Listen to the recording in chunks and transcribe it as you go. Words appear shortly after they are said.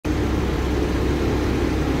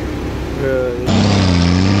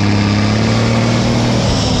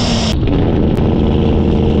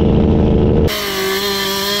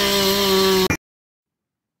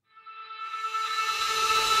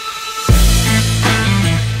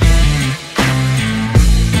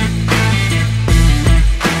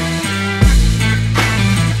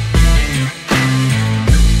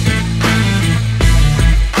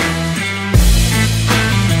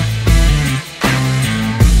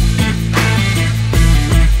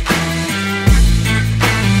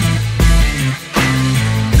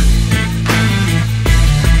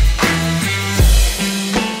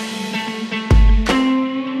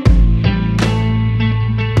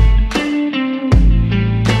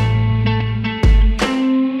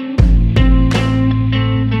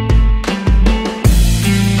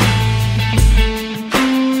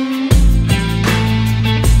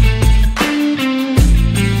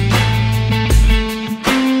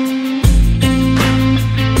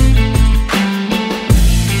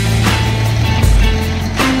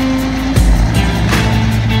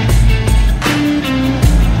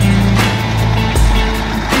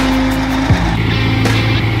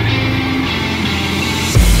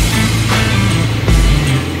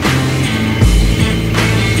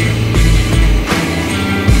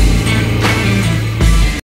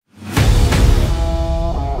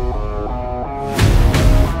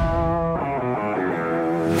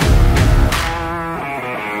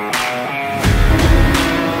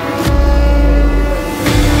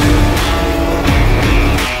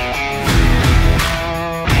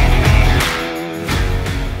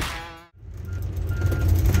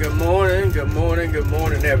Good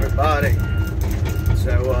morning, everybody.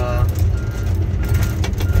 So,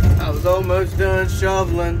 I was almost done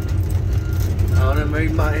shoveling. I don't know, he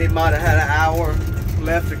might have had an hour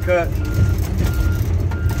left of cutting.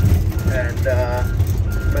 And,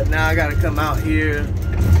 but now I gotta come out here.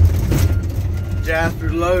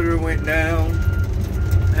 Jasper's loader went down.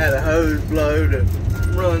 Had a hose blow that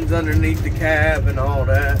runs underneath the cab and all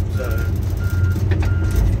that, so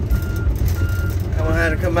I'm gonna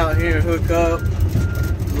have to come out here and hook up,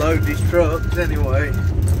 load these trucks anyway.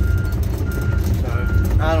 So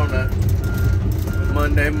I don't know.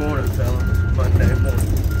 Monday morning, fellas. Monday morning.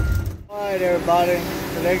 Alright, everybody.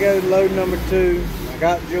 So there goes load number 2. I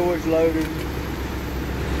got George loaded.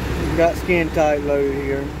 We got Skin Tight loaded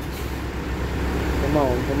here. Come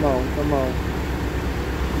on, come on, come on.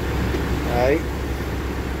 Alright.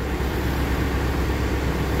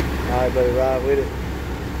 Alright, buddy, ride with it.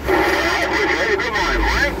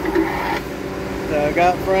 So I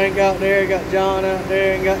got Frank out there, got John out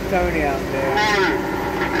there, and got Tony out there.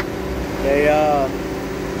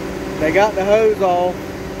 They got the hose off,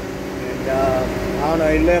 and I don't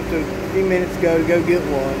know, he left a few minutes ago to go get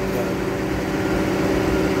one. So.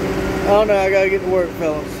 I don't know, I gotta get to work,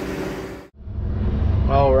 fellas.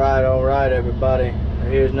 All right, everybody.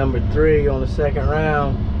 Here's number 3 on the second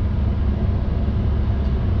round.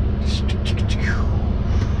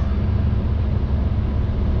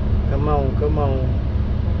 Come on, come on.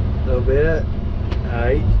 A little bit.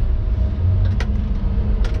 Alright.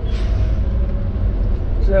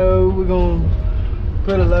 So we're gonna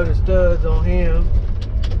put a load of studs on him.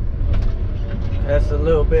 That's a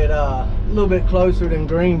little bit closer than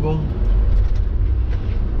Greenville.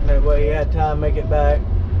 That way he had time to make it back.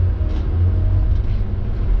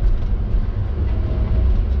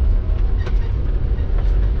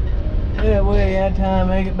 That way he had time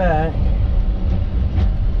to make it back.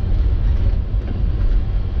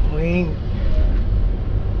 I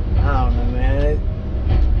don't know, man.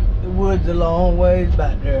 The wood's a long ways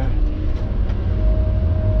back there.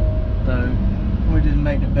 So we'll just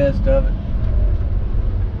make the best of it.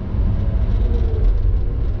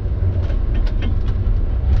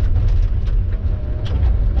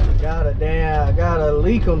 I got a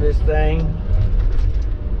leak on this thing.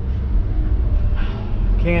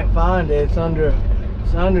 Can't find it. It's under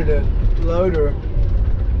the loader.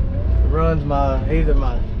 It runs either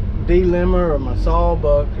my delimber or my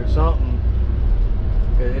sawbuck or something.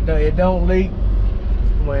 It don't leak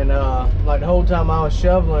when like the whole time I was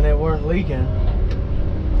shoveling it weren't leaking.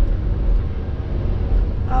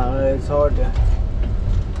 It's hard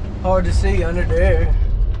to see under there,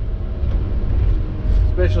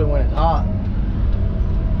 especially when it's hot.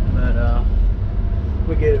 But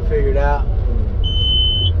we get it figured out.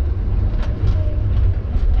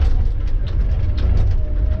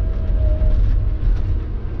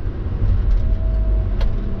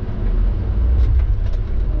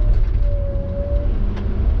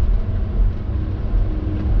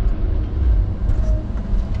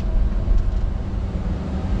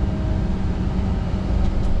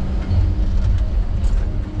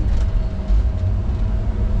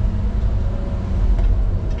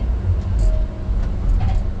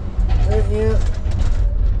 Yeah,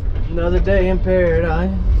 another day in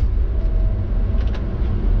paradise.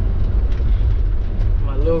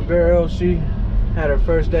 My little girl, she had her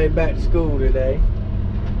first day back to school today.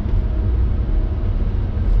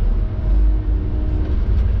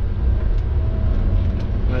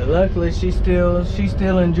 But luckily she still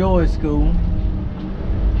enjoys school.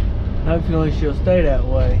 Hopefully she'll stay that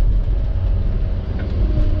way.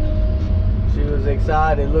 She was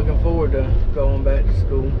excited, looking forward to going back to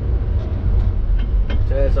school.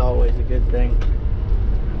 That's always a good thing.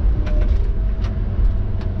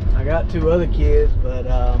 I got 2 other kids, but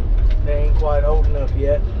they ain't quite old enough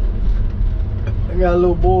yet. I got a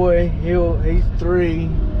little boy, he's 3.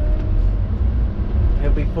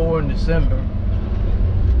 He'll be 4 in December.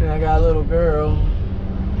 Then I got a little girl,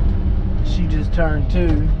 she just turned 2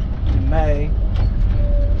 in May.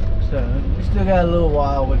 So we still got a little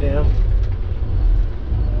while with them.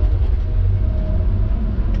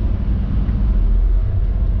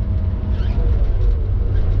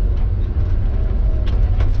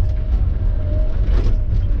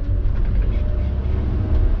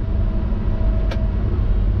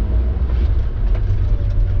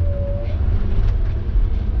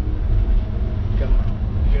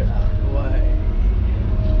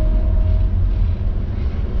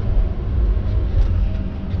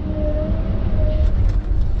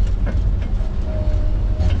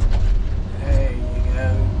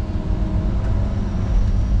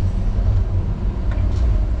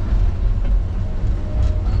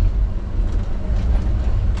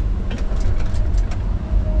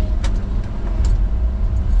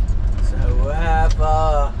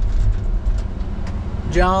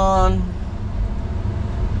 John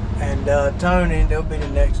and Tony, they'll be the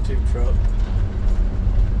next 2 trucks.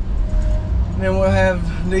 And then we'll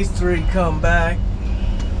have these 3 come back.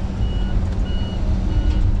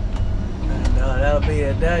 And that'll be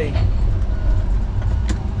a day.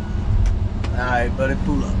 Alright, buddy,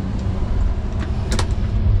 pull up.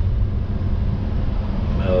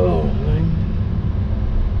 Oh, man.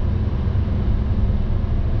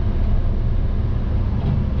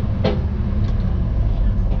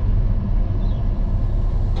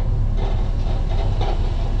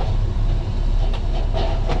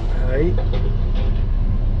 Alright.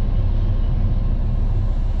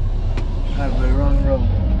 I've been wrong road.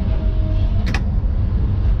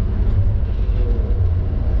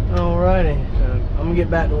 Alrighty, so I'm gonna get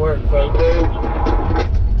back to work, folks.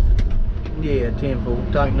 Yeah,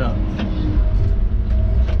 10-4, tighten up.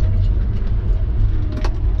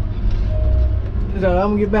 So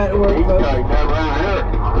I'm gonna get back to work, folks.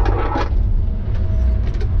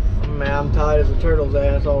 Man, I'm tired as a turtle's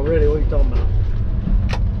ass already. What are you talking about?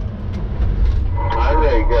 I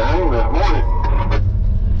ready to get home this morning.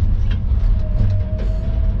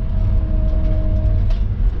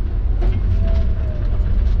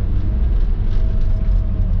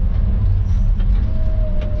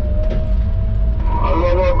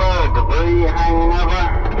 Hanging over.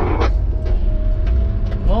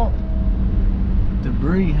 Oh,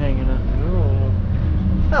 debris hanging up. I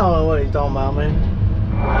don't know what he's talking about, man.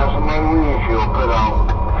 That's my windshield put on.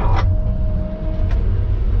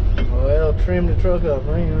 Well, trim the truck up. I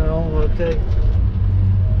don't know what to tell you.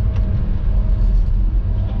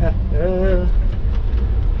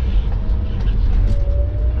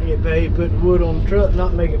 I get paid to put the wood on the truck,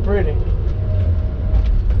 not make it pretty.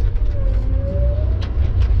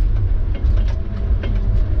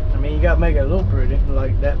 You gotta make it a little pretty,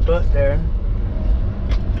 like that butt there.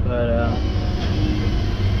 But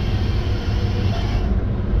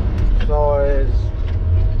as far as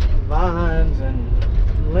vines and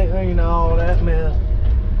you know, all that mess,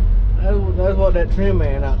 that's what that trim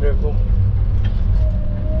man out there for.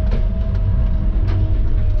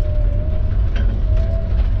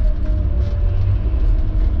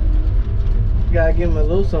 You gotta give him a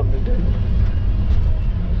little something to do.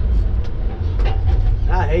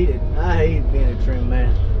 I hate being a trim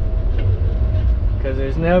man, because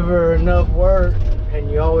there's never enough work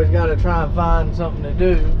and you always got to try and find something to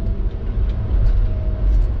do,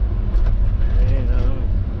 you know.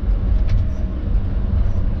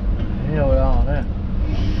 Hell with all that.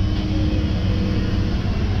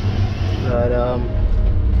 But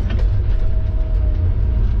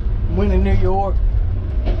went to New York,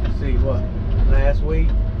 let's see what, last week.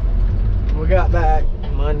 We got back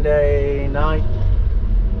Monday night.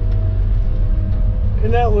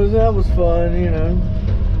 And that was fun, you know.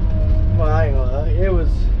 Well, I ain't gonna lie. It was.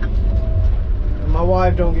 My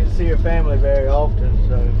wife don't get to see her family very often,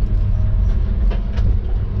 so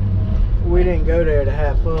we didn't go there to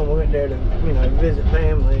have fun. We went there to, you know, visit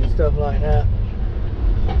family and stuff like that.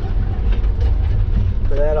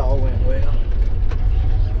 But that all went well.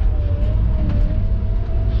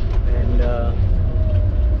 And you know,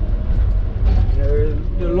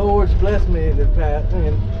 the Lord's blessed me the past.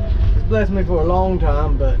 Blessed me for a long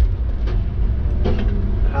time, but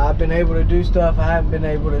I've been able to do stuff I haven't been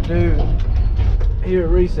able to do here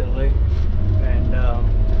recently, and you know,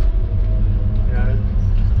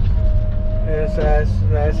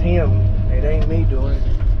 that's him. It ain't me doing it.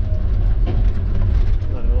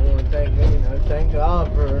 I want to thank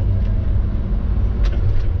God for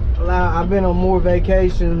I've been on more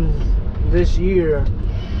vacations this year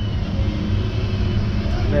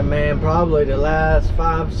than, man, probably the last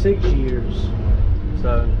 5-6 years.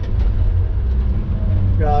 So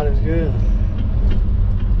God is good.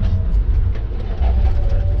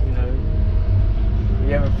 You know,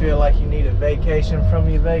 you ever feel like you need a vacation from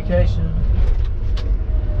your vacation?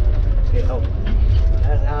 Yeah,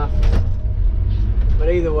 that's how I feel. But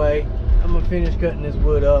either way, I'm gonna finish cutting this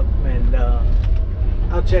wood up, and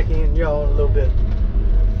I'll check in y'all in a little bit.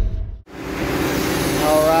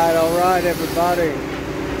 All right, everybody.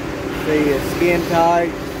 See, it's skin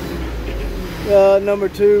tight. Number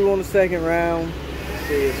 2 on the second round.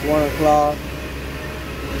 See, it's 1 o'clock.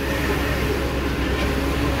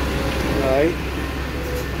 Right.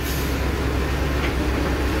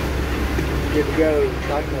 Good to go.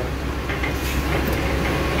 Tighten up.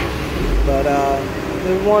 But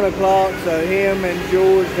it's 1 o'clock, so him and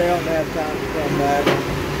George, they ought to have time to come back.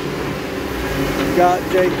 Got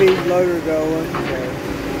JP's loader going, so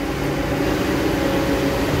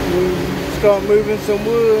we start moving some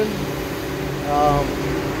wood.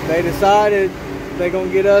 They decided they're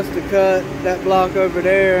gonna get us to cut that block over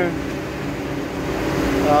there.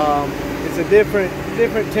 It's a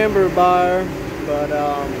different timber buyer, but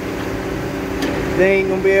they ain't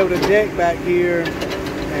gonna be able to deck back here,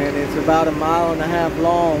 and it's about 1.5 miles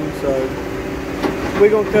long. So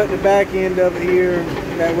we're gonna cut the back end of it here.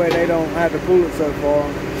 That way they don't have to pull it so far,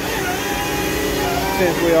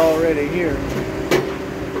 since we're already here.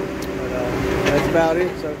 But that's about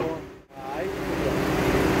it so far.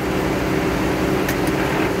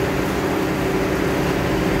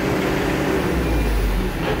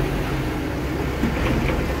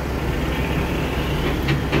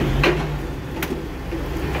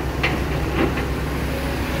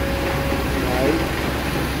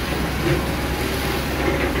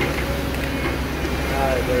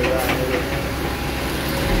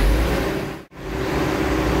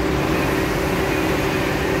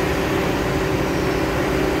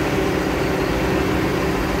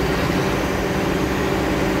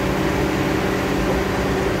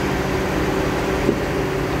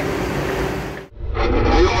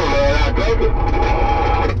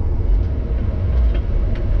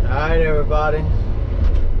 Alright everybody,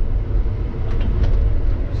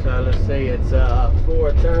 so let's see, it's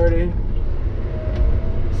 4:30.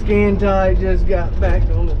 Skin Tight just got back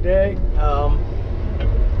on the deck.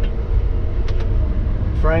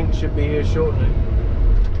 Frank should be here shortly.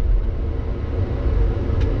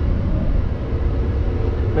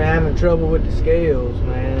 Been having trouble with the scales,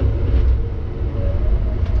 man.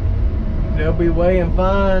 They'll be weighing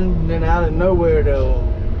fine, then out of nowhere they'll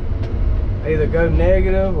either go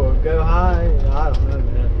negative or go high. I don't know,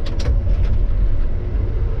 man.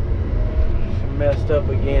 She messed up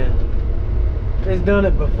again. It's done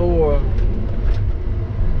it before.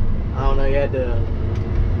 I don't know, you had to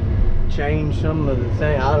change some of the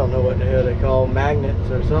thing. I don't know what the hell they call magnets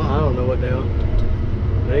or something. I don't know what they are.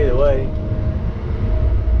 But either way,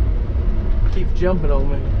 keeps jumping on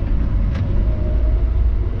me.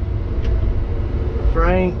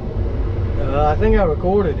 Frank, I think I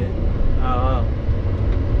recorded it. I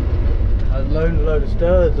was loading a load of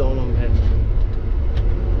studs on them, and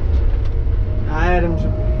I had him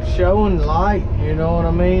showing light, you know what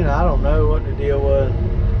I mean? I don't know what the deal was,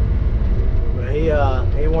 but he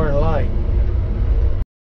weren't light.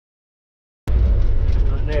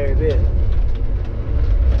 Not nary a bit.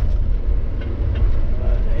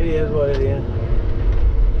 But it is what it is.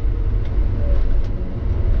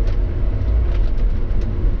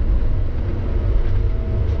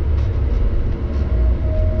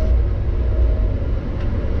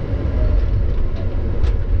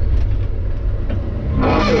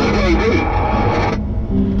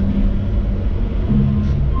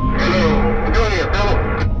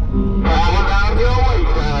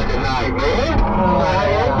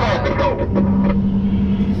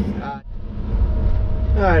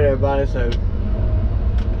 Alright everybody, so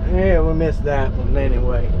yeah, we missed that one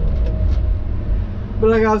anyway.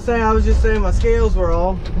 But like I was saying, I was just saying my scales were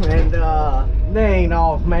off, and they ain't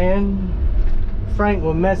off, man. Frank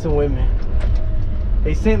was messing with me.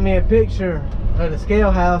 He sent me a picture of the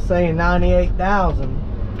scale house saying 98,000.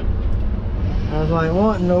 I was like,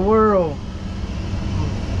 what in the world?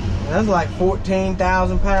 That's like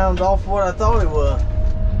 14,000 pounds off what I thought it was.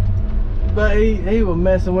 But he was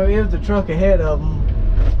messing with me. It was the truck ahead of him.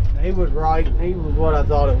 He was right. He was what I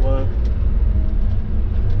thought it was.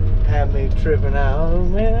 Had me tripping out. Oh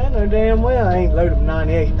man, I know damn well I ain't loaded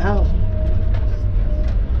 98,000.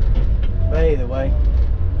 But either way,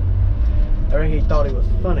 I reckon he thought he was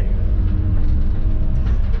funny.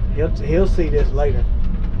 He'll see this later.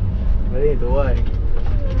 But either way,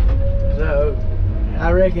 so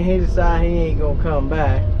I reckon he decided he ain't gonna come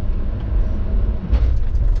back.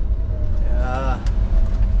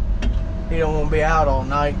 He don't want to be out all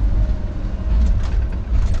night.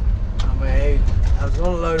 I mean, I was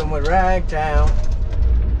gonna load him with Ragtown.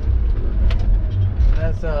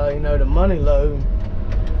 That's you know, the money load.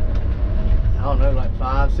 I don't know, like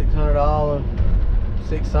 $500–600,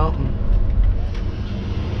 $6 something.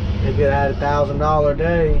 They could have had $1,000 a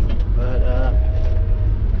day, but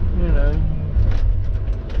you know,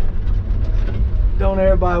 don't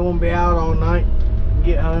everybody want to be out all night,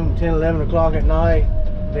 get home 10–11 o'clock at night,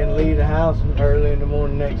 then leave the house early in the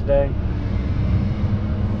morning next day.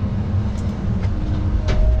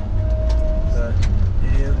 But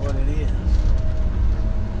it is what it is.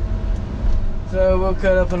 So we'll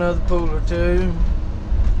cut up another pool or two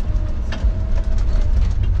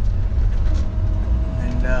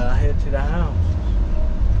and head to the house.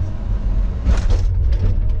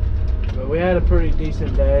 But we had a pretty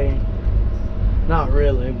decent day. Not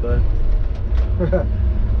really, but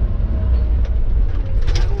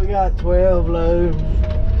we got 12 loads.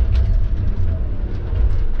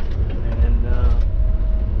 And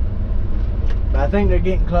I think they're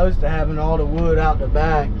getting close to having all the wood out the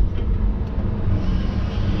back.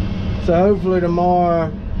 So hopefully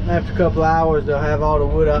tomorrow, after a couple hours, they'll have all the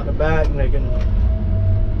wood out the back and they can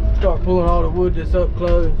start pulling all the wood that's up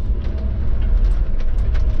close.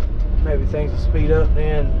 Maybe things will speed up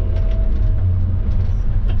then.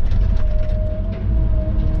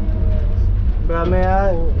 But I mean,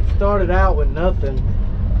 I started out with nothing.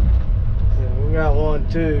 We got 1,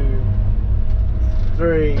 2,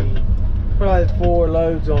 3, probably 4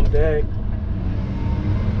 loads on deck.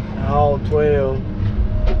 All 12.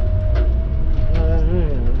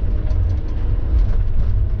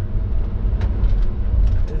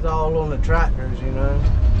 It's all on the tractors, you know.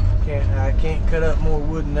 I can't cut up more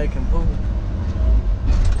wood than they can pull.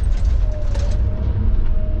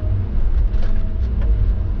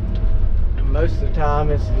 Most of the time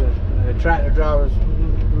it's the tractor drivers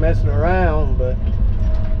messing around, but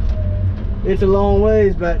it's a long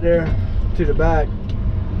ways back there to the back.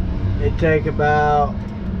 It'd take about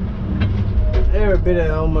every bit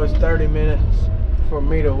of almost 30 minutes for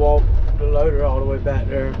me to walk the loader all the way back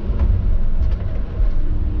there.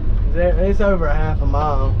 It's over a half a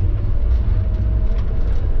mile.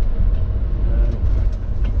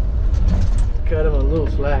 Cut them a little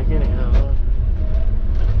slack anyhow.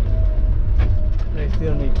 They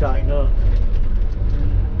still need to tighten up.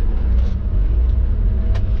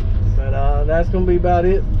 But that's gonna be about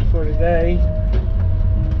it for today.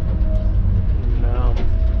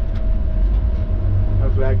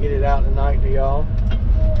 Hopefully I get it out tonight to y'all.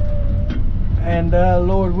 And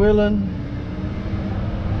Lord willing,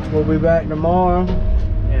 we'll be back tomorrow,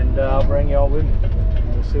 and I'll bring y'all with me.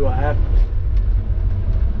 We'll see what happens.